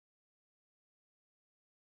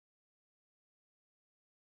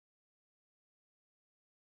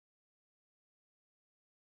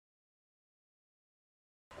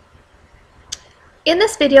In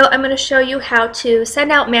this video, I'm going to show you how to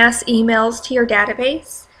send out mass emails to your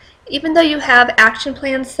database. Even though you have action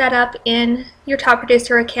plans set up in your Top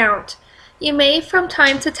Producer account, you may from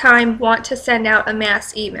time to time want to send out a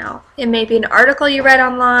mass email. It may be an article you read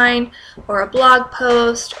online, or a blog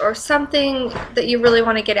post, or something that you really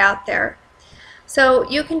want to get out there. So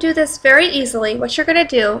you can do this very easily. What you're going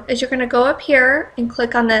to do is you're going to go up here and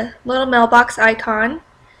click on the little mailbox icon,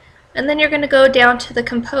 and then you're going to go down to the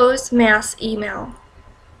Compose Mass Email.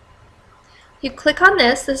 You click on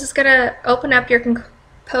this. This is going to open up your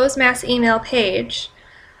Compose Mass Email page.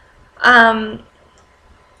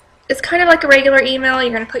 It's kind of like a regular email.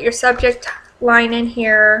 You're going to put your subject line in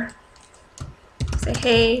here. Say,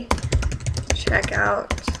 hey, check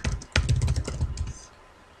out.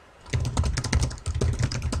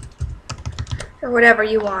 Or whatever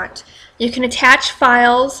you want. You can attach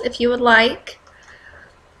files if you would like.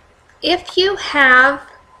 If you have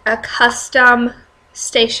a custom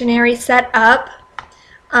stationery set up,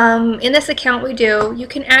 in this account we do, you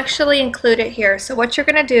can actually include it here. So what you're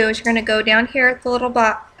going to do is you're going to go down here at the little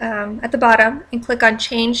at the bottom and click on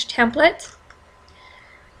Change Template.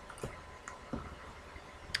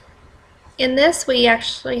 In this we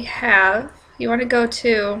actually have, you want to go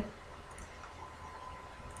to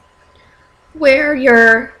where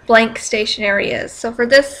your blank stationery is. So for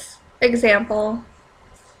this example,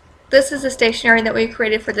 this is the stationery that we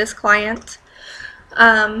created for this client.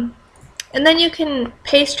 And then you can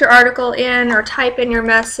paste your article in or type in your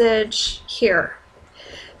message here.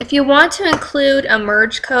 If you want to include a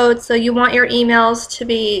merge code, so you want your emails to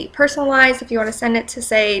be personalized, if you want to send it to,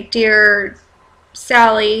 say, Dear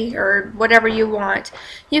Sally or whatever you want,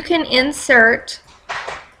 you can insert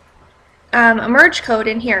a merge code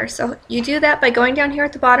in here. So you do that by going down here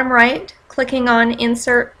at the bottom right, clicking on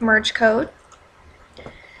Insert Merge Code.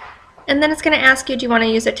 And then it's going to ask you, do you want to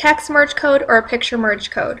use a text merge code or a picture merge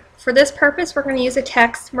code? For this purpose, we're going to use a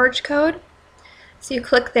text merge code. So you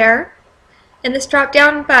click there. In this drop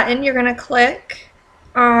down button, you're going to click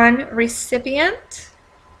on Recipient.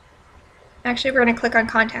 Actually, we're going to click on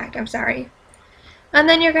Contact, I'm sorry. And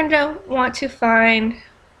then you're going to want to find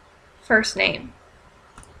first name.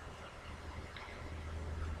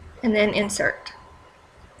 And then Insert.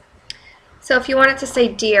 So if you want it to say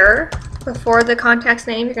Dear before the contact's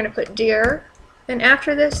name, you're going to put Dear, and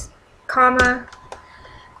after this, comma,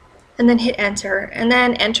 and then hit Enter, and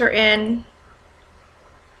then enter in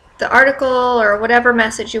the article or whatever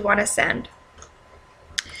message you want to send.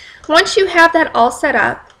 Once you have that all set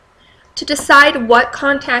up, to decide what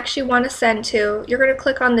contacts you want to send to, you're going to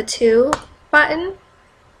click on the To button.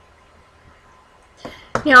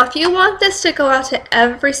 Now, if you want this to go out to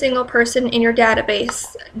every single person in your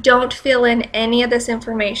database, don't fill in any of this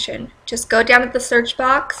information. Just go down to the search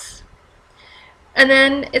box, and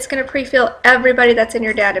then it's going to pre-fill everybody that's in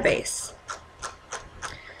your database.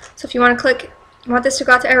 So if you want this to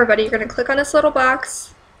go out to everybody, you're going to click on this little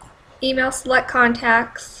box, Email Select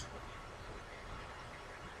Contacts,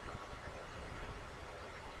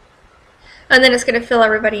 and then it's going to fill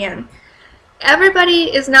everybody in.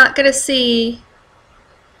 Everybody is not going to see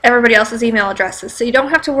everybody else's email addresses, so you don't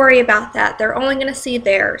have to worry about that. They're only going to see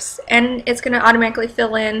theirs, and it's going to automatically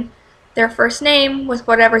fill in their first name with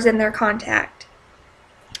whatever's in their contact.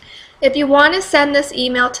 If you want to send this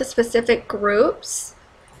email to specific groups,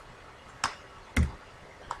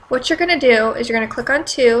 what you're going to do is you're going to click on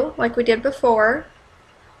To, like we did before.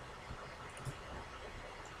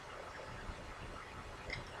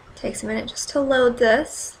 Takes a minute just to load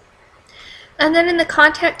this. And then in the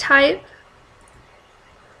contact type,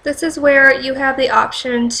 this is where you have the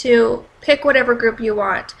option to pick whatever group you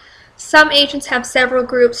want. Some agents have several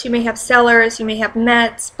groups. You may have sellers, you may have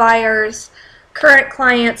Mets, buyers, current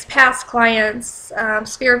clients, past clients,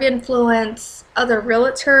 sphere of influence, other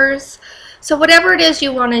realtors. So whatever it is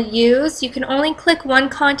you want to use, you can only click one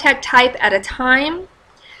contact type at a time.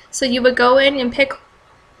 So you would go in and pick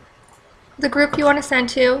the group you want to send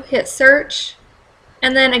to, hit search,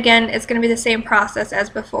 and then again it's going to be the same process as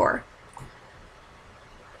before.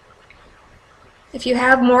 If you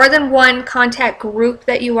have more than one contact group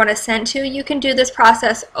that you want to send to, you can do this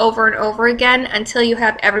process over and over again until you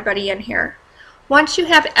have everybody in here. Once you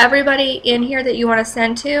have everybody in here that you want to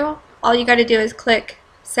send to, all you got to do is click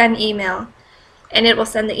Send Email, and it will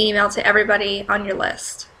send the email to everybody on your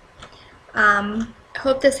list. I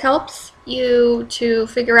hope this helps you to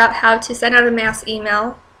figure out how to send out a mass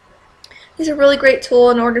email. These are a really great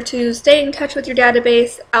tool in order to stay in touch with your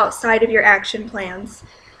database outside of your action plans.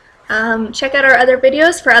 Check out our other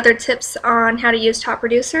videos for other tips on how to use Top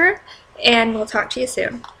Producer, and we'll talk to you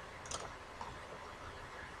soon.